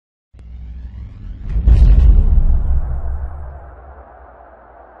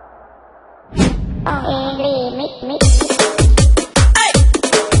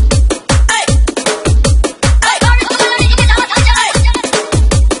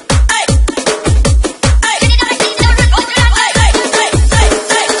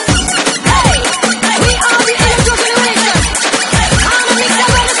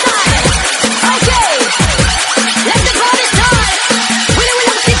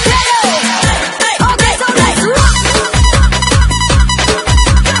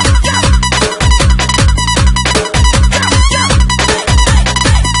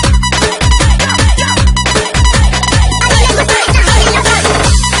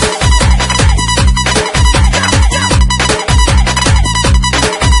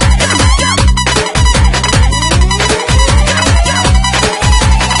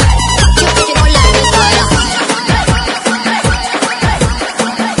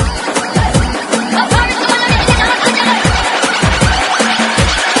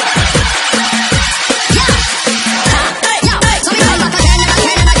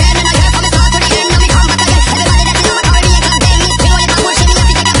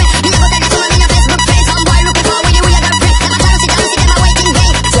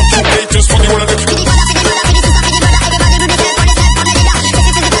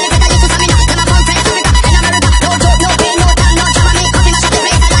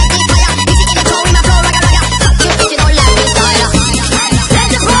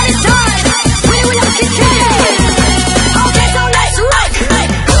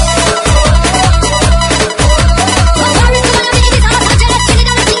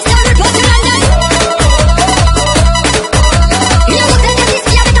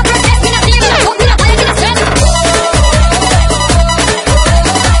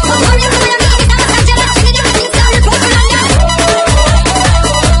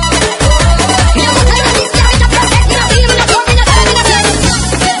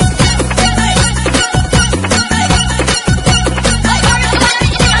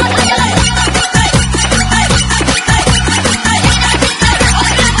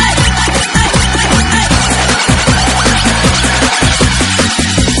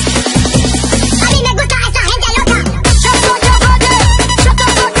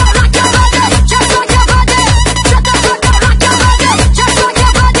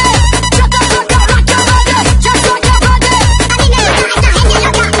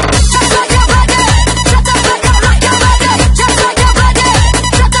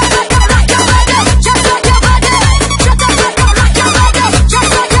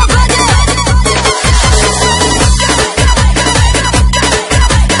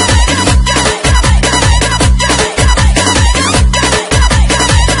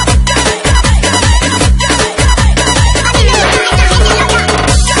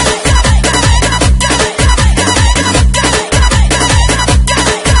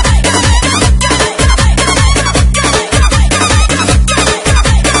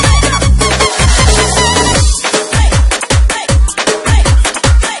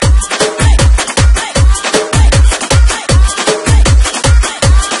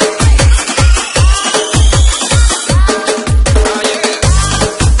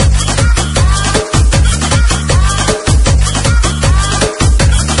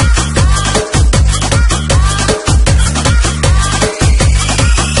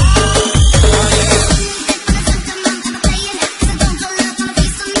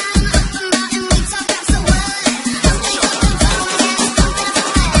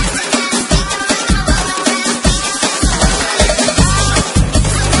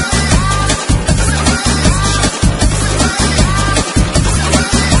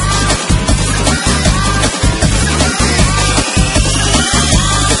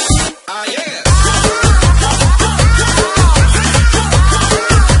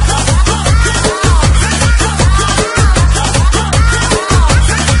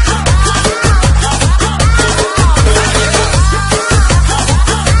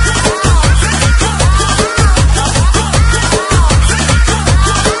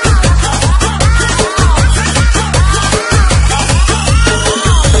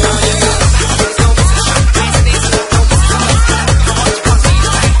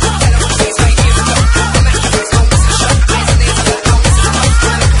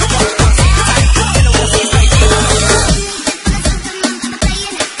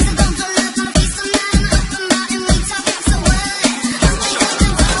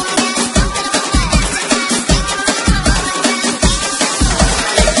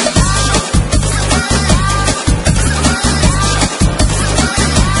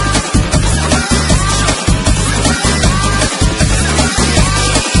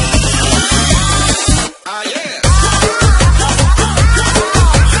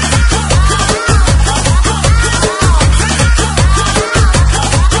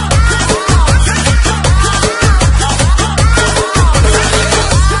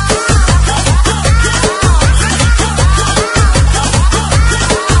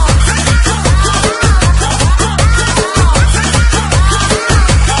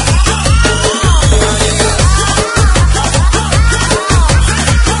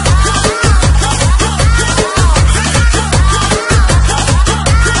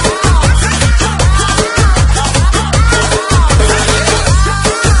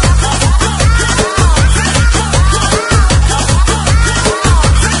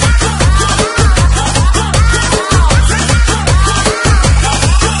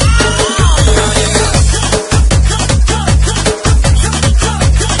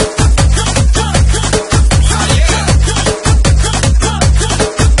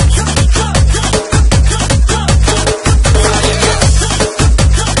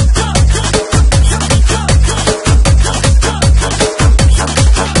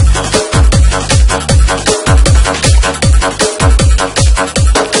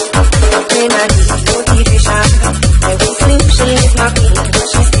when I need motivation. My one solution is my queen, but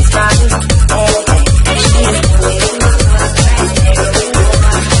she stays strong. She is the way my heart cries.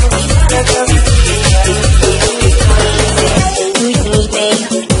 Other girls are do you need me?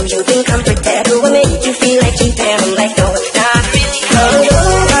 Do you think I'm pretend? Do I make you feel like cheating? I'm like, no, not really.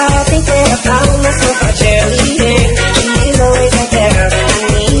 Oh, I think that I found myself a cheerleader. She's always right there when I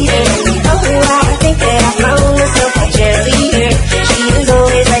need her. Oh, I think that I found myself a cheerleader. She is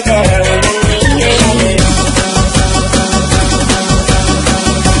always right there when I need her.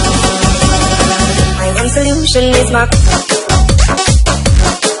 My one solution is my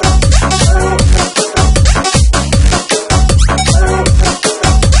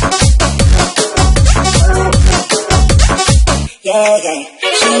yeah,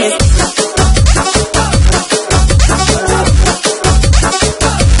 she is.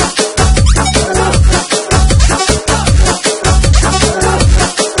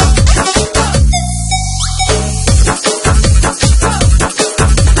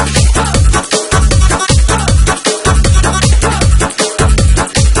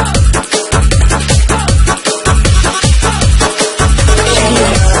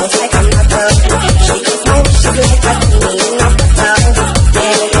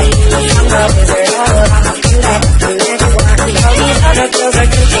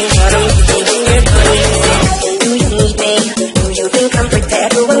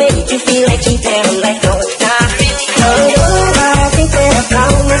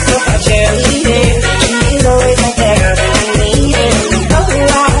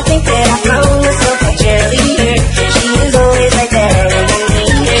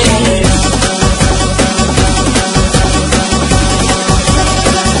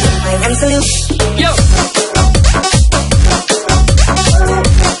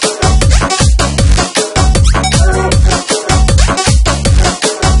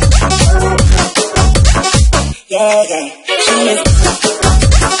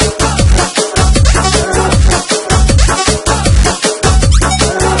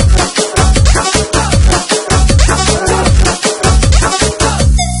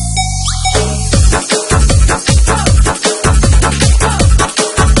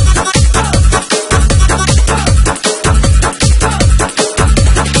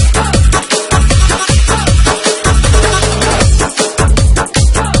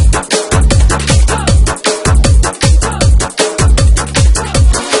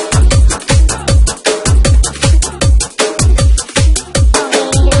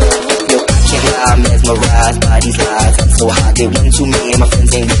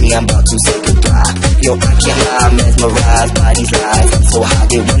 Yo, I can't lie, I'm mesmerized by these lies. I'm so hot,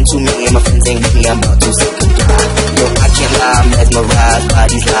 they one too many and my friends ain't with me, I'm about to say goodbye. Yo, I can't lie, I'm mesmerized by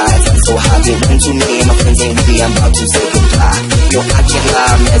these lies. I'm so hot, they one too many and my friends ain't with me, I'm about to say goodbye. Yo, I can't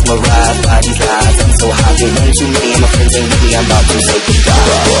lie, I'm mesmerized by these lies. I'm so hot, they one too many and my friends ain't with me, I'm about to say goodbye.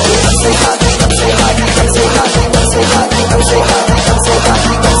 I'm so hot, I'm so hot, I'm so hot, I'm so hot, I'm so hot, I'm so hot,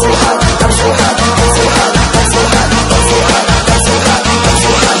 I'm so hot, I'm so hot, I'm so hot, I'm so hot, I'm so hot, I'm so hot, I'm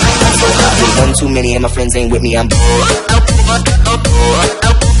so hot, I'm so hot. They one too many and my friends ain't with me, I'm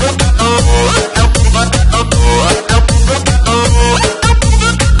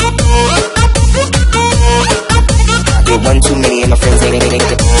they one too many and my friends ain't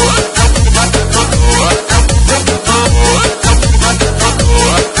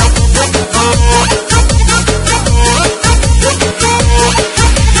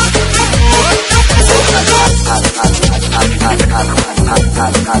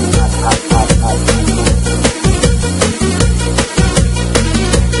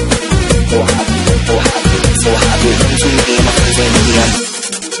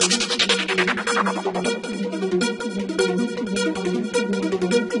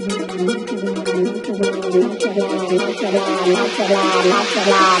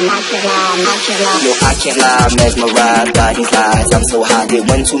Yo, I can't lie, I'm mesmerized by these lies. I'm so hot, they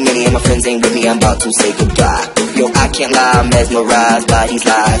one too many and my friends ain't with me, I'm about to say goodbye. Yo, I can't lie, I'm mesmerized by these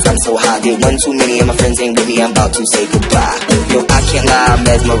lies. I'm so hot, they one too many and my friends ain't with me, I'm about to say goodbye. Yo, I can't lie, I'm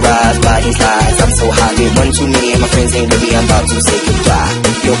mesmerized by these lies. I'm so hot, they one too many and my friends ain't with me, I'm about to say goodbye.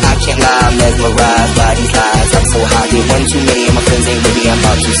 Yo, I can't lie, I'm mesmerized by these lies. I'm so hot, they one too many and my friends ain't with me, I'm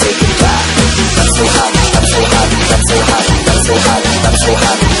about to say goodbye. I'm so hot, I'm so hot, I'm so hot, I'm so hot, I'm so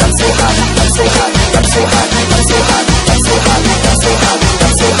hot, I'm so hot, I'm so hot, I'm so hot, I'm so hot, I'm so hot, I'm so hot,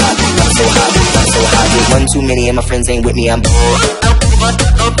 I'm so hot, I'm so hot, I'm so hot. They one too many and my friends ain't with me, I'm they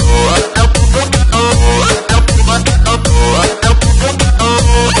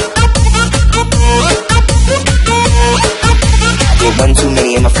one too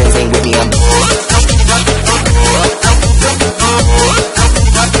many and my friends ain't with me, I'm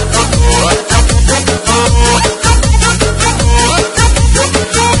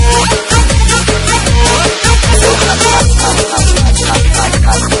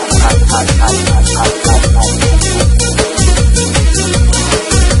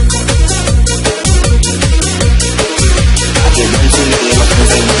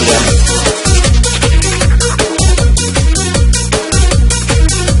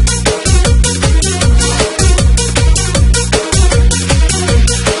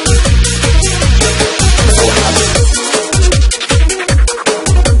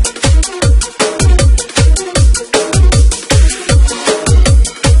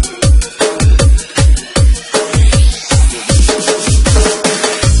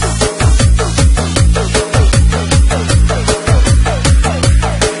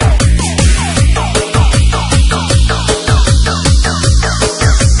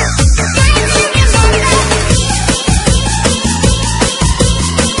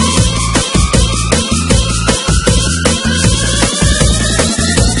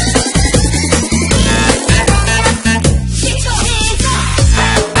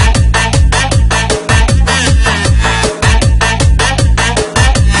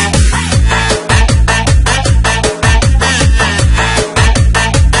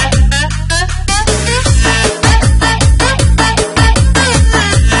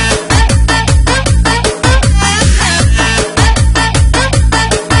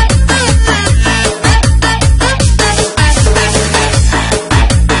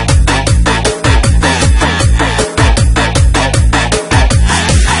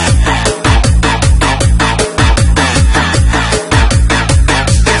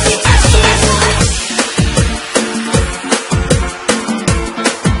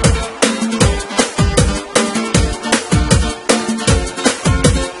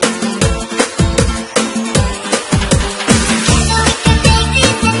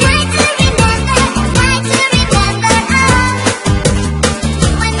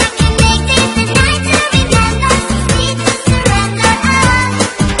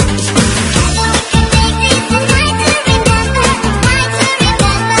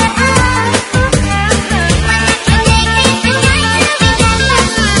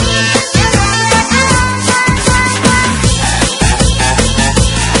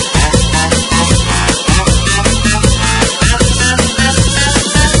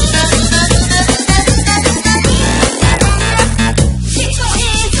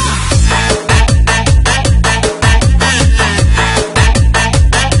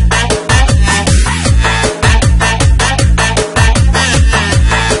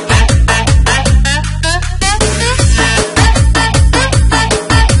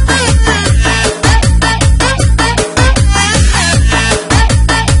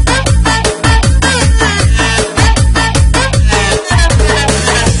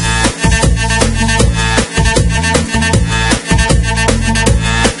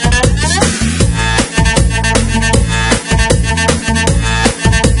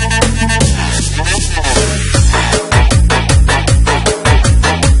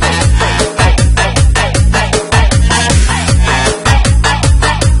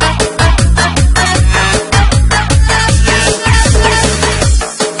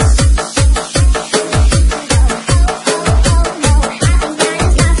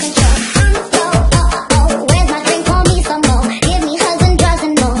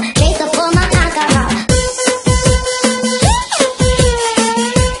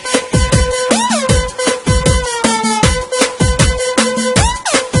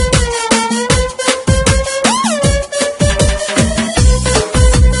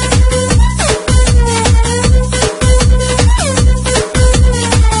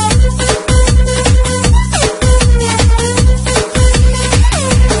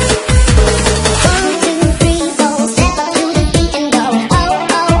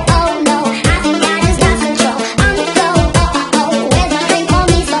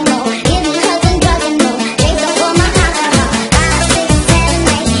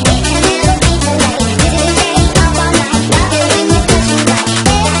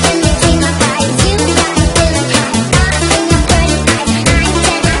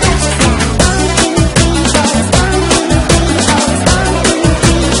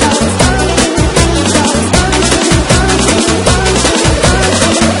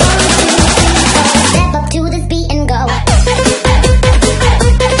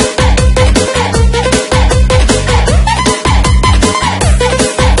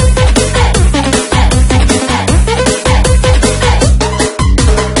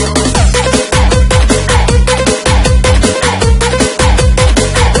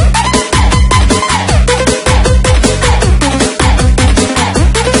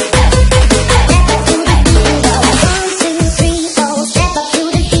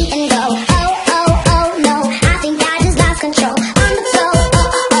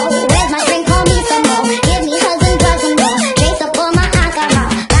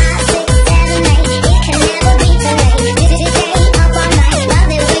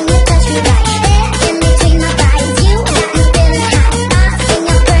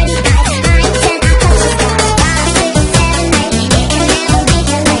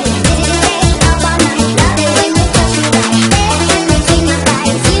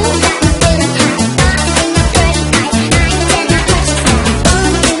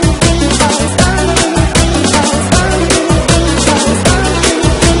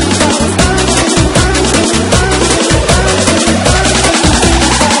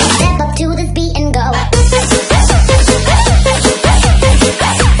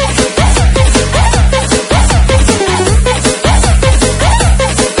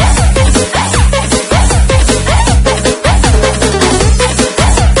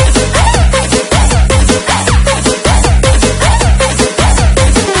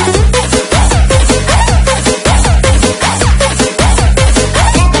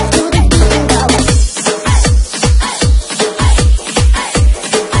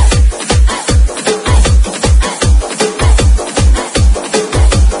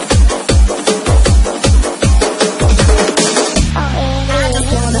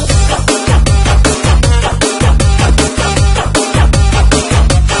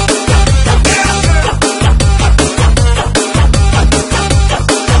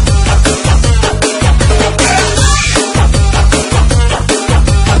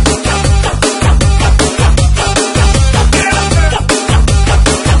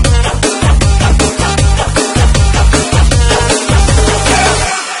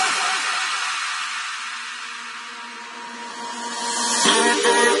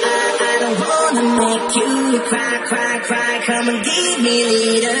I don't wanna make you cry, cry, cry. Come and give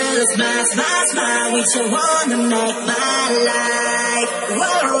me a little smile, smile, smile. We just wanna make my life.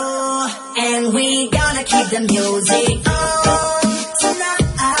 Whoa, and we gonna keep the music on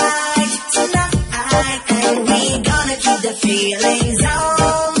tonight, tonight, and we gonna keep the feelings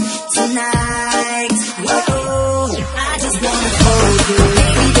on tonight. Whoa, I just wanna hold you,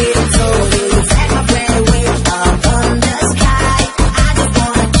 maybe didn't told you. Take my breath away up on the sky. I just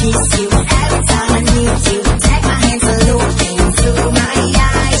wanna kiss you every time I need you. Take my hands and look into my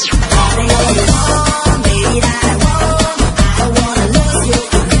eyes. All the only one, baby, that I want. I don't wanna lose you.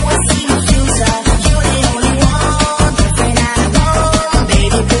 You are in the future. You're the only one, friend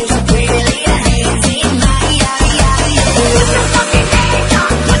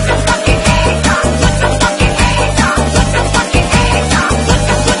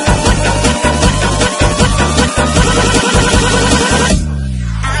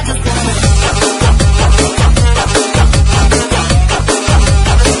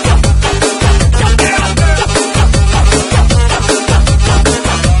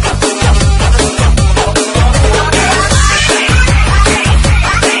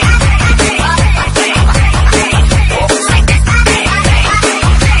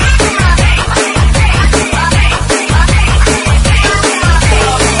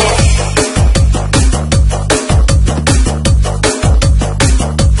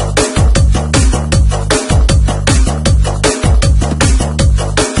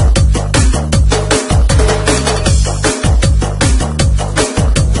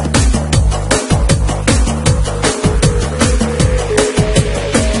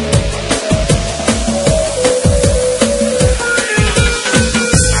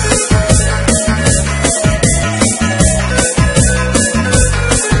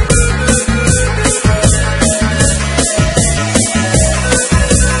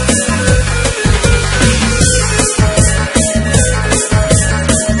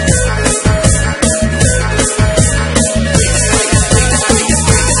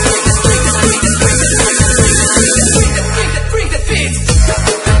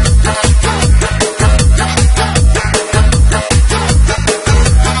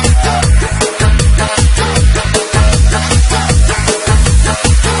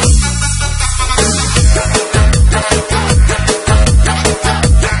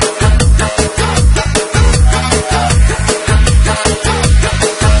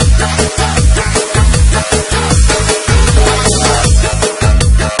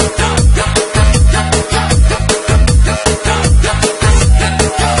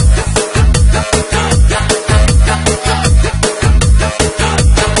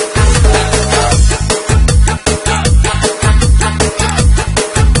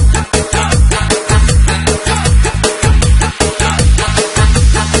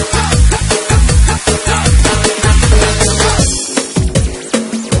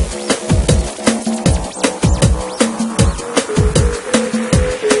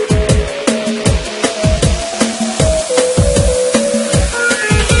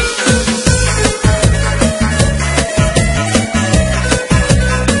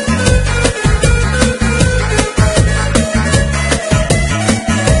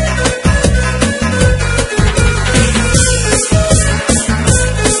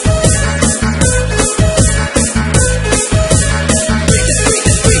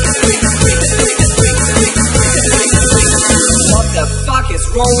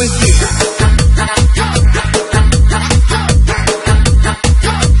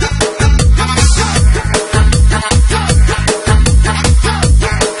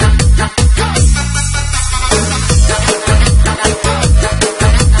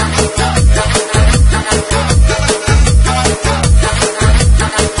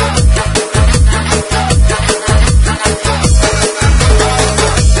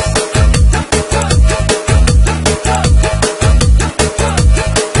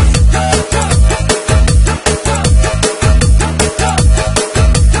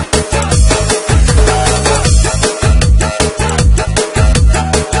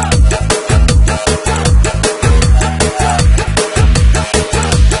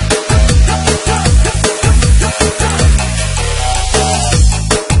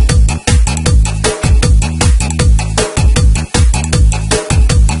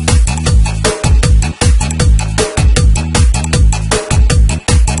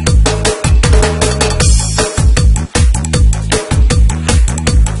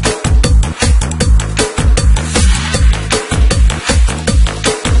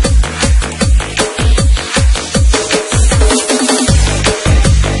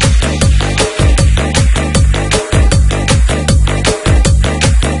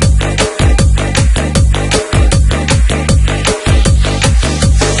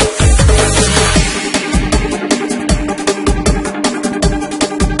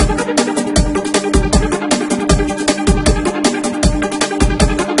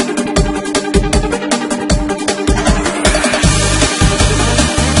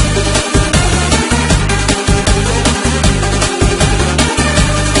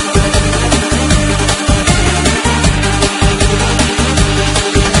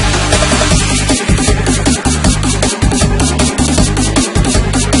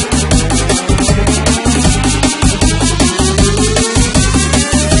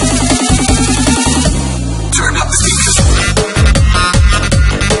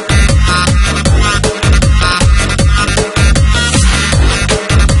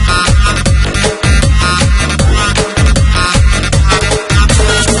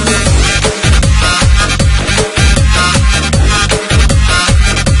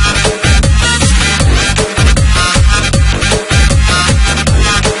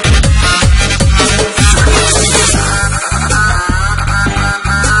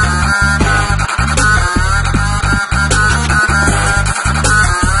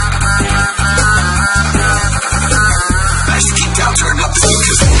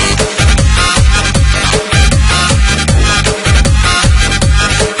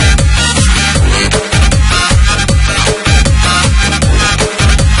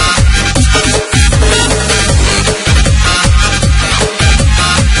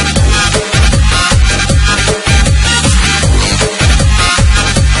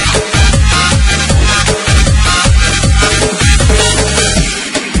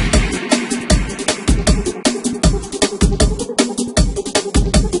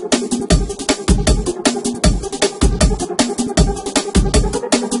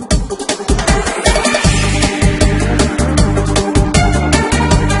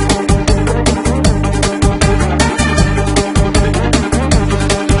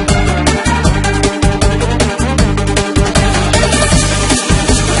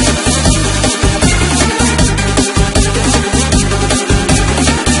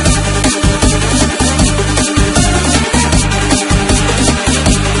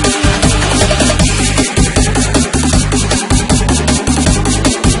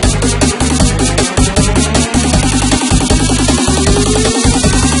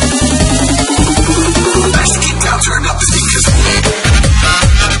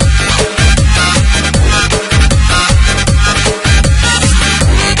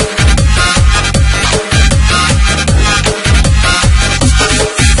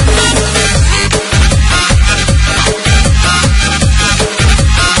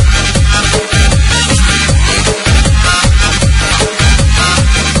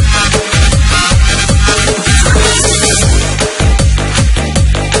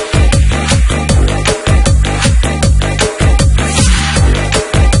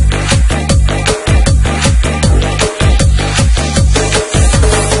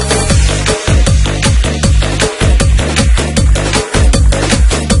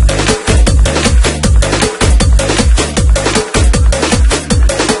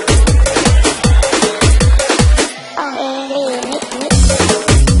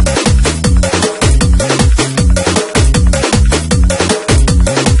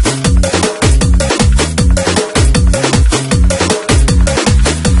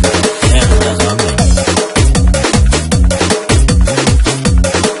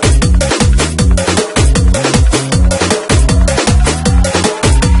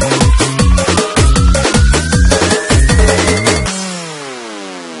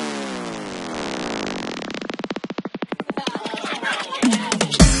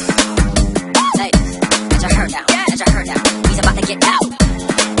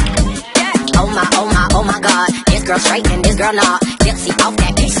girl straight and this girl not. Gypsy off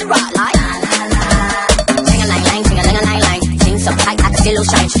that piece of rock like. Ching-a-lang-lang, ching-a-ling-a-lang-lang. Sing so tight I can still lose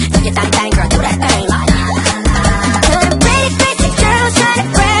change. Do your thing, girl, do that thing like. Two pretty crazy girls trying to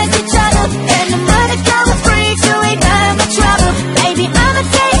press each other, and the mother going freaks who ain't done for trouble. Baby, I'ma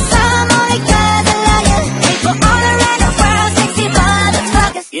tell you something only 'cause I love you. People all around the world, sexy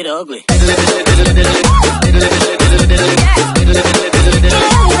motherfuckers. Get ugly.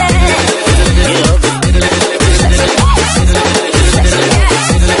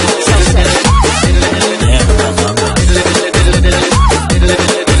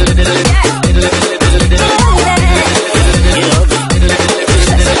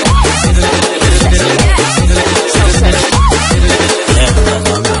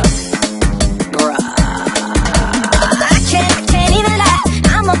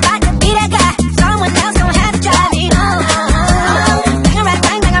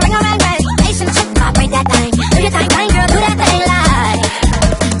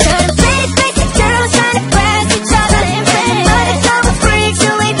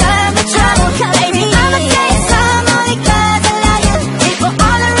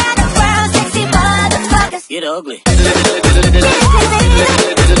 Get ugly.